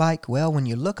that look like? Well, when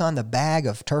you look on the bag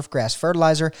of turf grass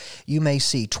fertilizer, you may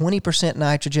see 20%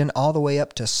 nitrogen all the way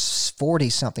up to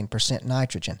 40-something%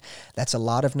 nitrogen. That's a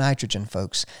lot of nitrogen,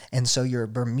 folks. And so your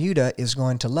Bermuda is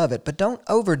going to love it. But don't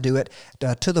overdo it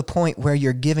to the point where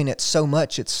you're giving it so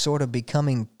much it's sort of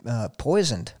becoming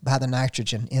poisoned by the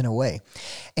nitrogen in a way.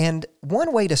 And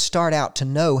one way to start out to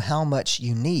know how much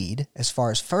you need as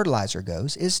far as fertilizer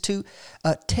goes is to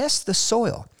test the soil.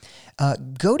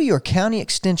 Go to your county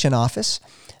extension office,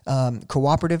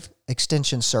 cooperative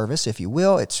extension service, if you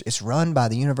will. It's run by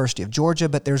the University of Georgia,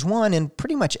 but there's one in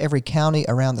pretty much every county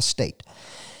around the state.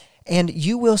 And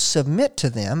you will submit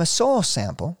to them a soil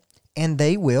sample, and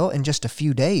they will, in just a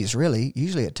few days, really,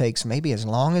 usually it takes maybe as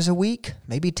long as a week,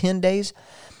 maybe 10 days,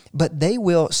 but they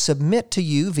will submit to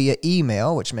you via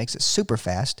email, which makes it super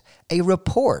fast, a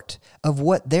report of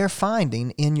what they're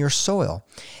finding in your soil.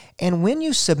 And when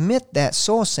you submit that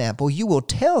soil sample, you will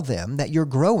tell them that you're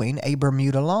growing a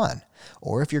Bermuda lawn.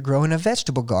 Or if you're growing a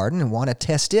vegetable garden and want to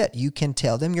test it, you can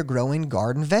tell them you're growing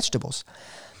garden vegetables.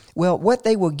 Well, what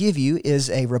they will give you is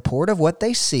a report of what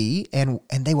they see, and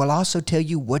they will also tell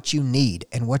you what you need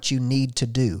and what you need to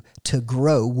do to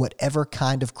grow whatever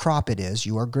kind of crop it is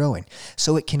you are growing.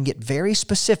 So it can get very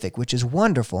specific, which is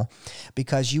wonderful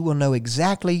because you will know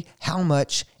exactly how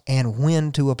much and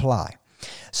when to apply.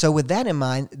 So with that in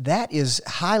mind, that is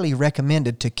highly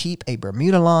recommended to keep a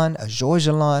Bermuda lawn, a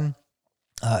Georgia lawn,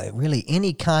 really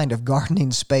any kind of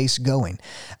gardening space going,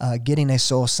 getting a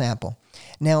soil sample.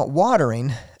 Now,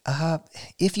 watering,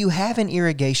 if you have an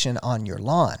irrigation on your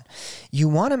lawn, you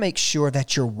want to make sure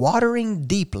that you're watering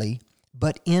deeply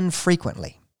but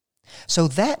infrequently. So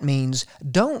that means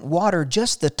don't water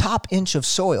just the top inch of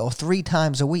soil 3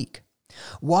 times a week.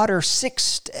 Water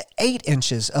 6 to 8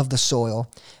 inches of the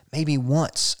soil maybe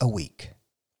once a week.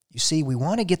 You see, we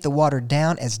want to get the water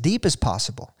down as deep as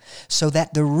possible so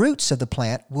that the roots of the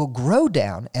plant will grow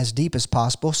down as deep as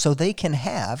possible so they can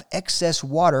have excess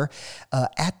water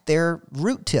at their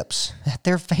root tips, at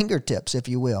their fingertips, if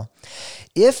you will.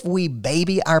 If we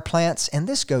baby our plants, and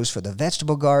this goes for the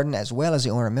vegetable garden as well as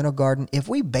the ornamental garden, if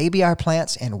we baby our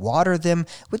plants and water them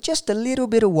with just a little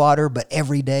bit of water but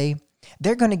every day,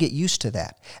 they're going to get used to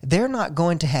that. They're not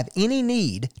going to have any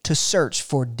need to search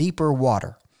for deeper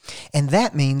water. And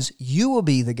that means you will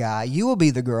be the guy, you will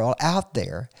be the girl out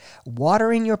there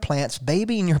watering your plants,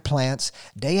 babying your plants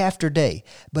day after day.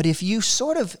 But if you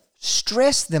sort of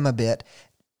stress them a bit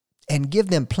and give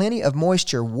them plenty of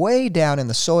moisture way down in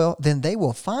the soil, then they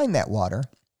will find that water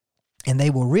and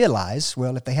they will realize,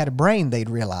 well, if they had a brain,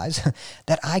 they'd realize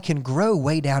that I can grow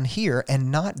way down here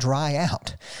and not dry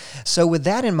out. So with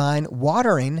that in mind,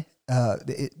 watering,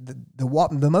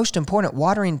 the most important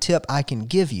watering tip I can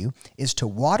give you is to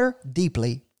water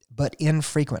deeply but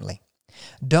infrequently.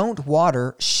 Don't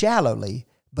water shallowly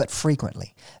but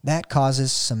frequently. That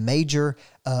causes some major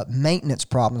maintenance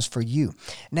problems for you.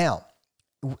 Now,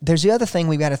 there's the other thing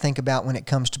we've got to think about when it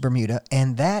comes to Bermuda,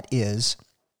 and that is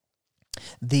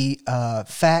the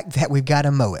fact that we've got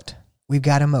to mow it. We've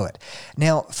got to mow it.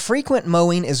 Now, frequent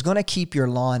mowing is going to keep your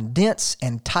lawn dense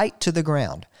and tight to the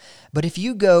ground. But if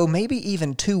you go maybe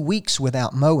even 2 weeks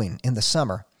without mowing in the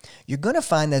summer, you're going to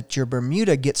find that your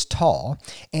Bermuda gets tall,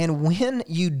 and when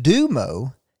you do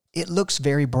mow, it looks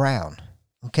very brown.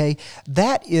 Okay,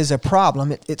 that is a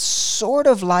problem. It's sort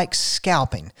of like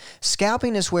scalping.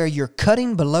 Scalping is where you're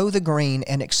cutting below the green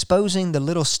and exposing the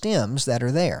little stems that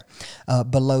are there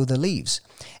below the leaves.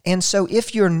 And so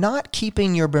if you're not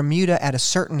keeping your Bermuda at a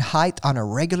certain height on a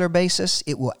regular basis,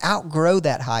 it will outgrow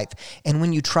that height. And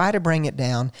when you try to bring it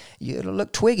down, it'll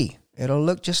look twiggy. It'll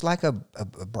look just like a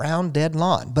brown dead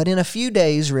lawn. But in a few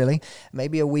days, really,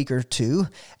 maybe a week or two,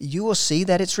 you will see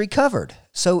that it's recovered.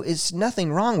 So it's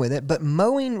nothing wrong with it, but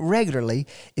mowing regularly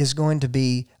is going to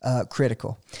be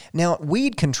critical. Now,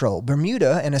 weed control.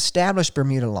 Bermuda, an established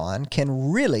Bermuda lawn,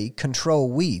 can really control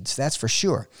weeds, that's for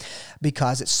sure,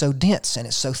 because it's so dense and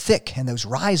it's so thick, and those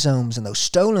rhizomes and those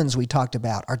stolons we talked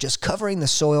about are just covering the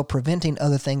soil, preventing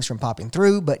other things from popping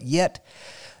through, but yet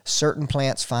certain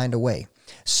plants find a way.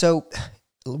 So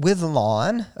with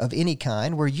lawn of any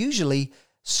kind, we're usually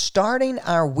starting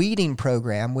our weeding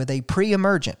program with a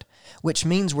pre-emergent, which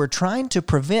means we're trying to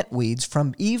prevent weeds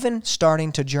from even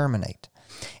starting to germinate.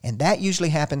 And that usually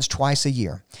happens twice a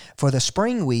year. For the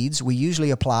spring weeds, we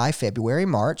usually apply February,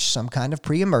 March, some kind of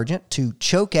pre-emergent to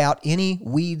choke out any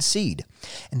weed seed.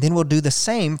 And then we'll do the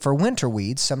same for winter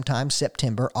weeds sometime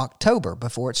September, October,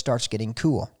 before it starts getting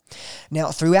cool.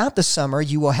 Now, throughout the summer,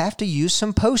 you will have to use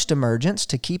some post-emergents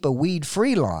to keep a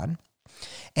weed-free lawn.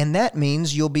 And that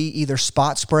means you'll be either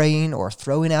spot spraying or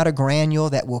throwing out a granule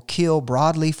that will kill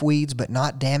broadleaf weeds but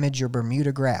not damage your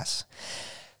Bermuda grass.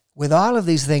 With all of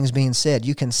these things being said,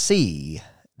 you can see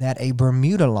that a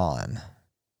Bermuda lawn,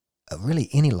 really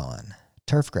any lawn,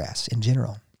 turf grass in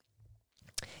general,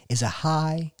 is a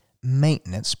high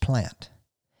maintenance plant.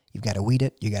 You've got to weed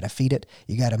it, you got to feed it,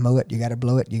 you got to mow it, you got to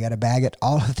blow it, you got to bag it,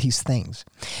 all of these things.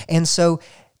 And so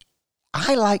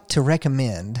I like to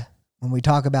recommend, when we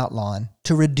talk about lawn,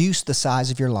 to reduce the size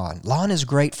of your lawn. Lawn is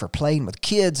great for playing with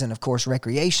kids and, of course,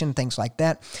 recreation, things like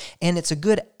that. And it's a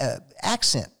good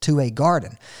accent to a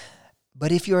garden.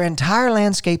 But if your entire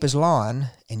landscape is lawn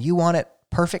and you want it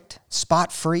perfect,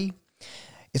 spot-free,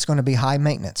 it's going to be high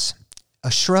maintenance.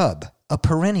 A shrub, a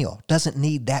perennial, doesn't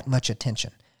need that much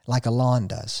attention like a lawn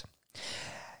does.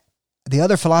 The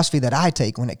other philosophy that I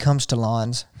take when it comes to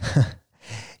lawns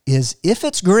is if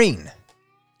it's green,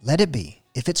 let it be.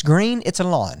 If it's green, it's a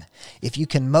lawn. If you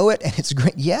can mow it and it's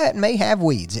green, yeah, it may have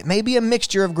weeds. It may be a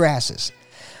mixture of grasses.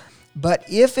 But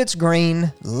if it's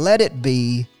green, let it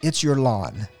be. It's your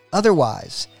lawn.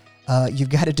 Otherwise, you've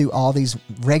got to do all these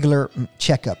regular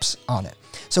checkups on it.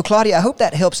 So, Claudia, I hope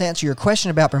that helps answer your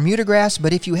question about Bermuda grass.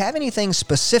 But if you have anything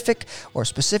specific or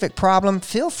specific problem,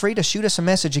 feel free to shoot us a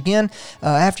message again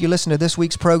after you listen to this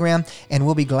week's program, and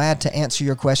we'll be glad to answer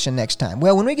your question next time.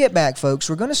 Well, when we get back, folks,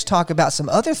 we're going to talk about some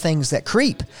other things that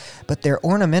creep, but they're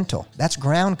ornamental. That's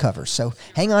ground covers. So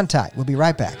hang on tight. We'll be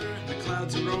right back. The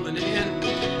clouds are rolling in.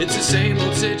 It's the same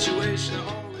old situation.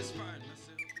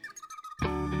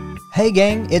 Hey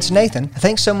gang, it's Nathan.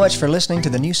 Thanks so much for listening to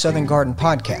the New Southern Garden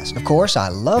Podcast. Of course, I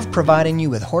love providing you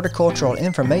with horticultural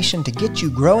information to get you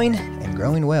growing and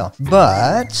growing well.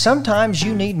 But sometimes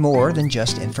you need more than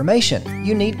just information.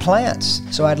 You need plants.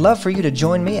 So I'd love for you to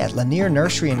join me at Lanier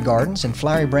Nursery and Gardens in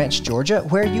Flowery Branch, Georgia,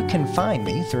 where you can find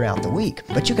me throughout the week.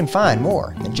 But you can find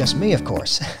more than just me, of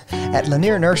course. At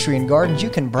Lanier Nursery and Gardens, you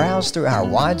can browse through our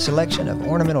wide selection of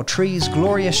ornamental trees,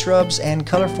 glorious shrubs, and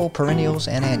colorful perennials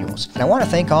and annuals. And I want to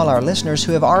thank all our listeners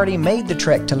who have already made the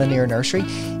trek to Lanier Nursery.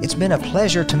 It's been a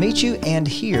pleasure to meet you and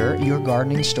hear your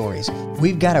gardening stories.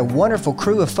 We've got a wonderful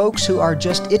crew of folks who are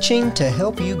just itching to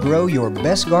help you grow your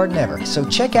best garden ever. So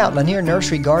check out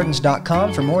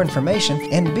LanierNurseryGardens.com for more information,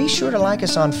 and be sure to like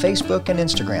us on Facebook and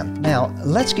Instagram. Now,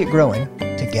 let's get growing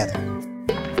together.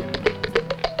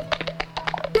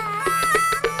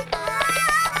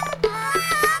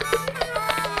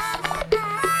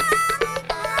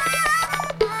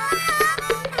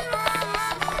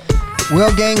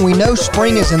 Well, gang, we know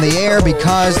spring is in the air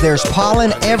because there's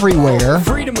pollen everywhere.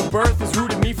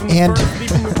 And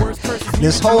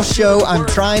this whole show, I'm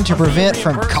trying to prevent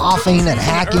from coughing and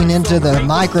hacking into the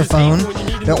microphone.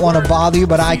 Don't want to bother you,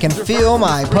 but I can feel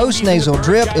my postnasal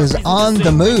drip is on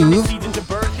the move.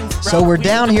 So we're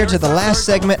down here to the last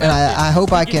segment, and I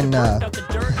hope I can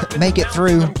make it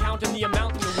through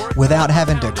without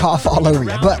having to cough all over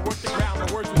you. But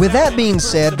with that being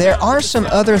said, there are some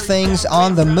other things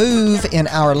on the move in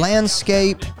our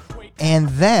landscape, and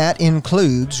that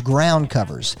includes ground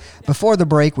covers. Before the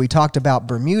break, we talked about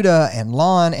Bermuda and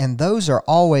lawn, and those are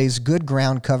always good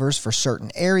ground covers for certain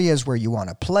areas where you want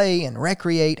to play and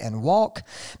recreate and walk.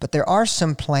 But there are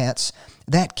some plants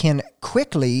that can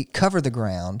quickly cover the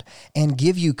ground and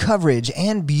give you coverage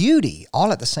and beauty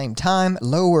all at the same time.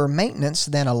 Lower maintenance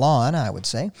than a lawn, I would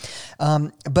say.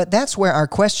 But that's where our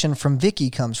question from Vicki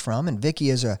comes from. And Vicki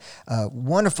is a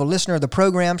wonderful listener of the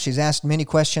program. She's asked many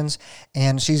questions,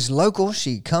 and she's local.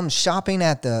 She comes shopping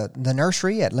at the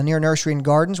nursery at Lanier Nursery and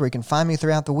Gardens, where you can find me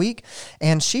throughout the week.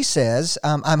 And she says,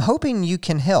 I'm hoping you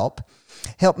can help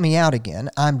me out again.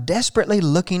 I'm desperately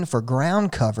looking for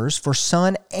ground covers for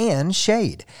sun and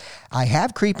shade. I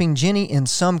have creeping Jenny in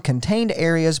some contained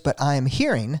areas, but I am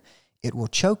hearing it will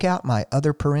choke out my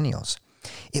other perennials.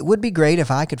 It would be great if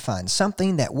I could find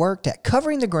something that worked at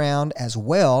covering the ground as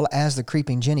well as the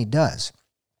creeping Jenny does.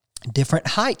 Different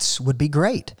heights would be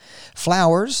great.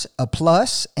 Flowers, a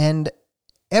plus, and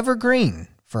evergreen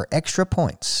for extra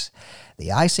points.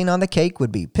 The icing on the cake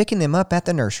would be picking them up at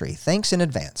the nursery. Thanks in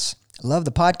advance. Love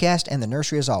the podcast and the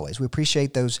nursery as always. We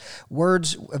appreciate those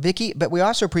words, Vicki, but we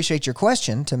also appreciate your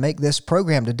question to make this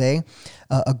program today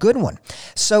a good one.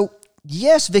 So,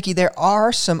 yes, Vicki, there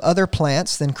are some other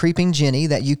plants than creeping Jenny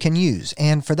that you can use.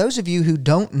 And for those of you who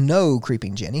don't know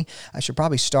creeping Jenny, I should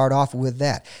probably start off with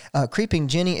that. Creeping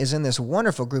Jenny is in this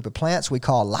wonderful group of plants we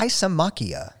call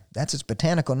Lysomachia. That's its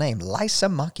botanical name,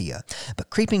 Lysomachia.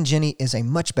 But creeping Jenny is a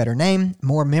much better name,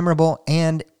 more memorable,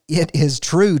 and it is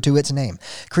true to its name.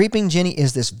 Creeping Jenny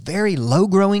is this very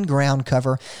low-growing ground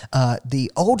cover.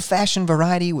 The old-fashioned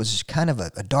variety was kind of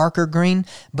a darker green,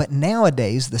 but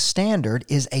nowadays the standard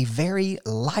is a very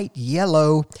light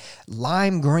yellow,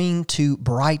 lime green to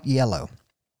bright yellow.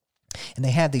 And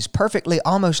they have these perfectly,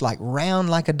 almost like round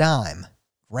like a dime,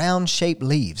 round-shaped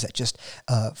leaves that just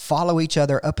follow each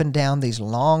other up and down these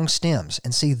long stems.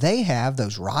 And see, they have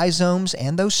those rhizomes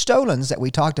and those stolons that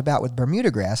we talked about with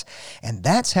Bermuda grass, and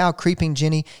that's how creeping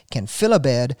Jenny can fill a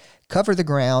bed, cover the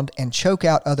ground, and choke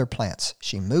out other plants.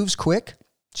 She moves quick.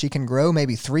 She can grow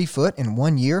maybe 3 foot in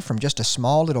 1 year from just a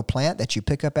small little plant that you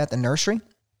pick up at the nursery,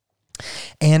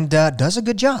 and does a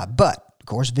good job. But of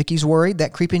course, Vicki's worried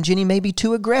that creeping Jenny may be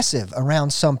too aggressive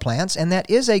around some plants, and that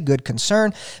is a good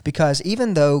concern because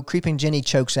even though creeping Jenny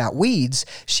chokes out weeds,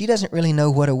 she doesn't really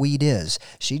know what a weed is.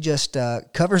 She just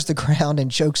covers the ground and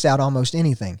chokes out almost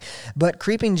anything. But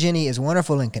creeping Jenny is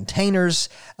wonderful in containers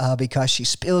because she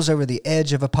spills over the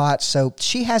edge of a pot, so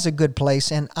she has a good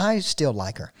place, and I still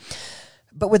like her.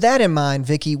 But with that in mind,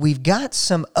 Vicki, we've got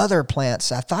some other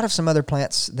plants. I thought of some other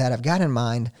plants that I've got in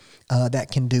mind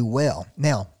that can do well.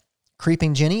 Now,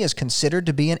 Creeping Jenny is considered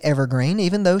to be an evergreen,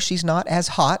 even though she's not as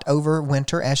hot over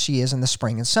winter as she is in the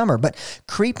spring and summer. But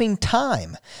Creeping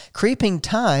Thyme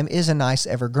is a nice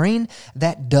evergreen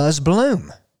that does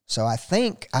bloom. So I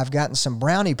think I've gotten some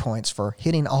brownie points for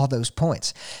hitting all those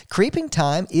points. Creeping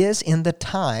Thyme is in the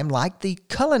thyme, like the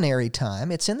culinary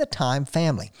thyme. It's in the thyme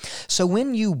family. So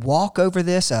when you walk over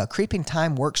this, Creeping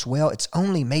Thyme works well. It's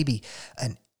only maybe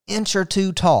an inch or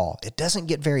two tall. It doesn't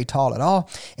get very tall at all,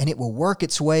 and it will work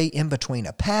its way in between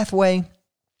a pathway,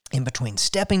 in between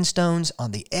stepping stones,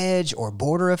 on the edge or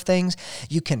border of things.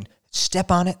 You can step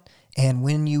on it, and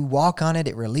when you walk on it,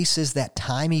 it releases that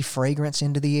thymy fragrance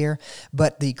into the air.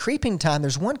 But the Creeping Thyme,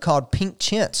 there's one called Pink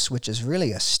Chintz, which is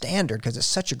really a standard because it's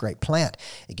such a great plant.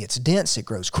 It gets dense, it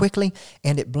grows quickly,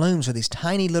 and it blooms with these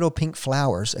tiny little pink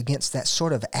flowers against that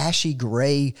sort of ashy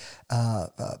gray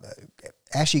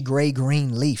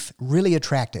green leaf. Really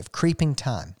attractive. Creeping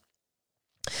Thyme.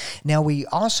 Now, we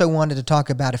also wanted to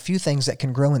talk about a few things that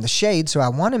can grow in the shade, so I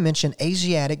want to mention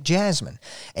Asiatic jasmine.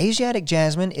 Asiatic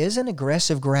jasmine is an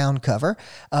aggressive ground cover.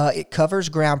 It covers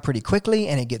ground pretty quickly,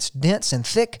 and it gets dense and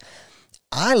thick.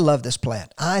 I love this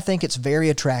plant. I think it's very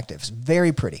attractive. It's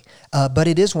very pretty. But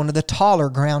it is one of the taller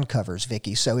ground covers,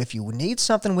 Vicki. So if you need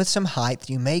something with some height,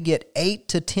 you may get 8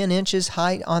 to 10 inches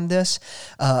height on this.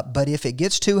 But if it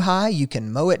gets too high, you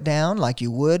can mow it down like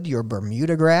you would your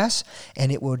Bermuda grass,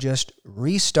 and it will just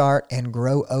restart and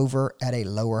grow over at a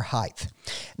lower height.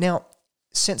 Now,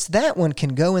 since that one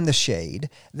can go in the shade,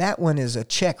 that one is a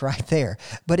check right there.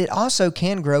 But it also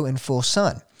can grow in full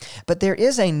sun. But there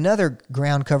is another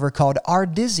ground cover called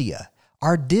Ardisia.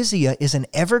 Ardisia is an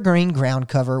evergreen ground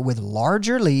cover with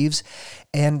larger leaves,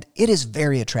 and it is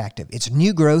very attractive. Its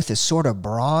new growth is sort of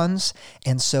bronze,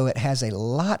 and so it has a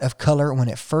lot of color when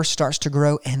it first starts to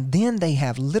grow, and then they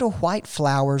have little white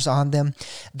flowers on them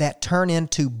that turn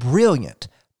into brilliant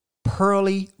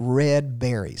pearly red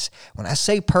berries. When I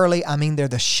say pearly, I mean they're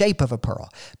the shape of a pearl,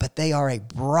 but they are a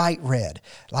bright red,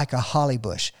 like a holly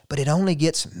bush. But it only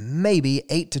gets maybe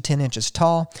 8 to 10 inches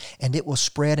tall, and it will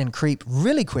spread and creep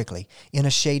really quickly in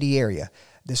a shady area.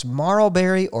 This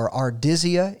marlberry, or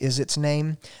Ardisia is its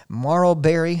name.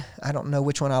 Marlberry, I don't know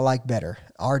which one I like better.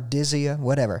 Ardisia,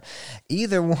 whatever.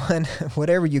 Either one,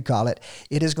 whatever you call it,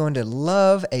 it is going to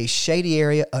love a shady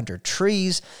area under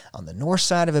trees on the north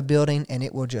side of a building, and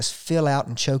it will just fill out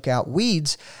and choke out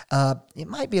weeds. It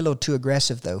might be a little too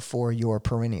aggressive, though, for your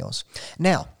perennials.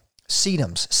 Now,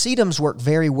 sedums. Sedums work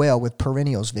very well with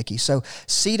perennials, Vicki. So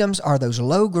sedums are those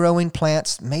low-growing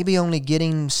plants, maybe only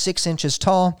getting 6 inches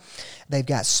tall. They've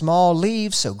got small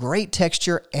leaves, so great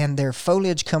texture, and their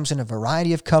foliage comes in a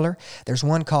variety of color. There's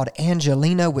one called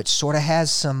Angelina, which sort of has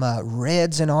some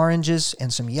reds and oranges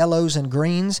and some yellows and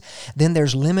greens. Then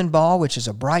there's Lemon Ball, which is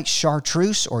a bright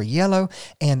chartreuse or yellow,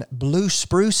 and Blue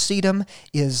Spruce sedum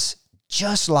is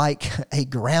just like a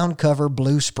ground cover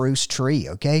blue spruce tree,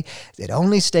 okay? It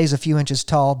only stays a few inches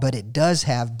tall, but it does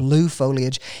have blue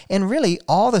foliage. And really,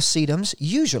 all the sedums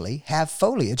usually have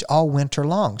foliage all winter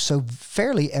long, so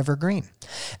fairly evergreen.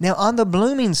 Now, on the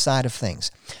blooming side of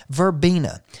things,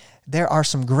 verbena. There are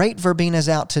some great verbenas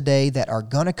out today that are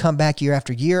going to come back year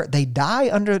after year. They die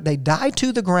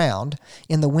to the ground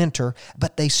in the winter,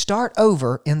 but they start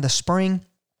over in the spring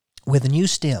with new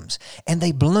stems, and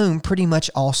they bloom pretty much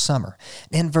all summer.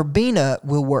 And verbena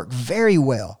will work very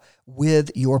well with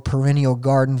your perennial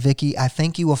garden, Vicki. I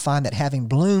think you will find that having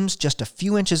blooms just a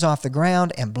few inches off the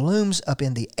ground and blooms up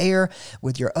in the air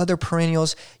with your other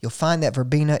perennials, you'll find that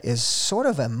verbena is sort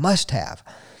of a must-have.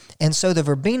 And so the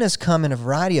verbenas come in a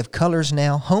variety of colors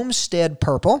now. Homestead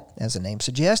purple, as the name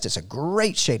suggests, it's a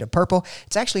great shade of purple.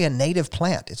 It's actually a native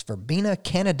plant. It's Verbena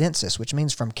canadensis, which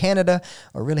means from Canada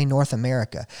or really North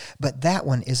America. But that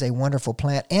one is a wonderful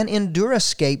plant. And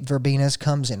Endurascape verbenas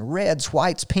comes in reds,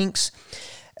 whites, pinks.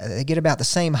 They get about the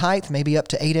same height, maybe up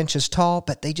to 8 inches tall,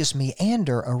 but they just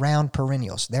meander around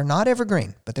perennials. They're not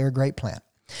evergreen, but they're a great plant.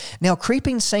 Now,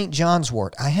 Creeping St. John's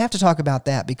wort. I have to talk about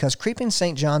that because Creeping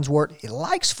St. John's wort, it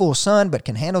likes full sun but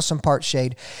can handle some part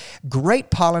shade. Great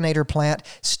pollinator plant,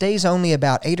 stays only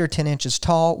about 8 or 10 inches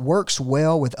tall, works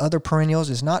well with other perennials,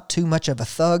 is not too much of a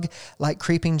thug like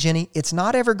Creeping Jenny. It's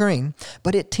not evergreen,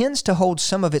 but it tends to hold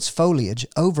some of its foliage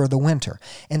over the winter.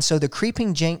 And so the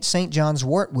Creeping St. John's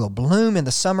wort will bloom in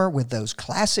the summer with those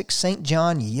classic St.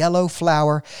 John yellow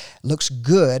flower. Looks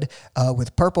good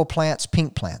with purple plants,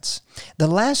 pink plants. The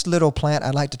last little plant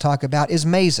I'd like to talk about is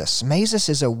Mazus. Mazus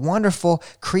is a wonderful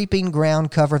creeping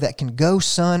ground cover that can go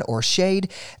sun or shade.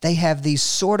 They have these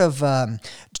sort of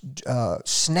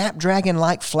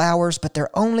snapdragon-like flowers, but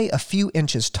they're only a few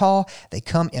inches tall. They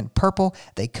come in purple,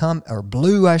 or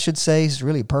blue, I should say, it's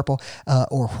really purple,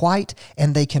 or white,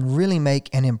 and they can really make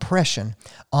an impression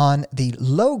on the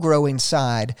low-growing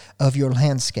side of your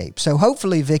landscape. So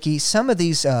hopefully, Vicki, some of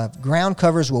these ground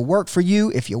covers will work for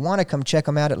you. If you want to come check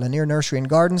them out at Lanier Nursery and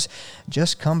Gardens,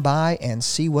 just come by and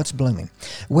see what's blooming.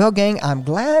 Well, gang, I'm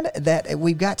glad that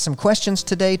we've got some questions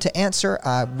today to answer.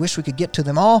 I wish we could get to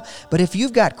them all, but if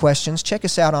you've got questions, check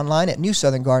us out online at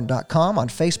newsoutherngarden.com, on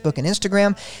Facebook and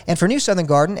Instagram. And for New Southern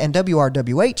Garden and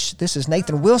WRWH, this is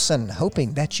Nathan Wilson,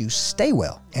 hoping that you stay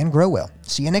well and grow well.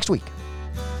 See you next week.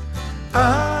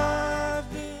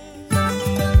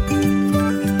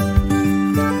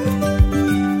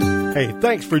 Hey,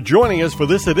 thanks for joining us for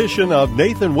this edition of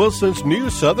Nathan Wilson's New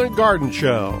Southern Garden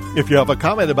Show. If you have a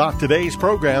comment about today's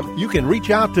program, you can reach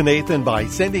out to Nathan by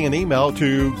sending an email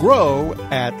to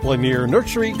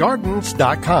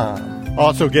grow@LanierNurseryGardens.com.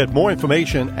 Also get more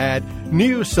information at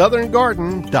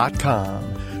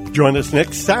newsoutherngarden.com. Join us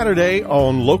next Saturday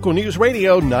on Local News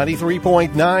Radio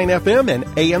 93.9 FM and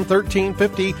AM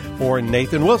 1350 for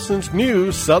Nathan Wilson's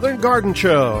New Southern Garden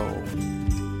Show.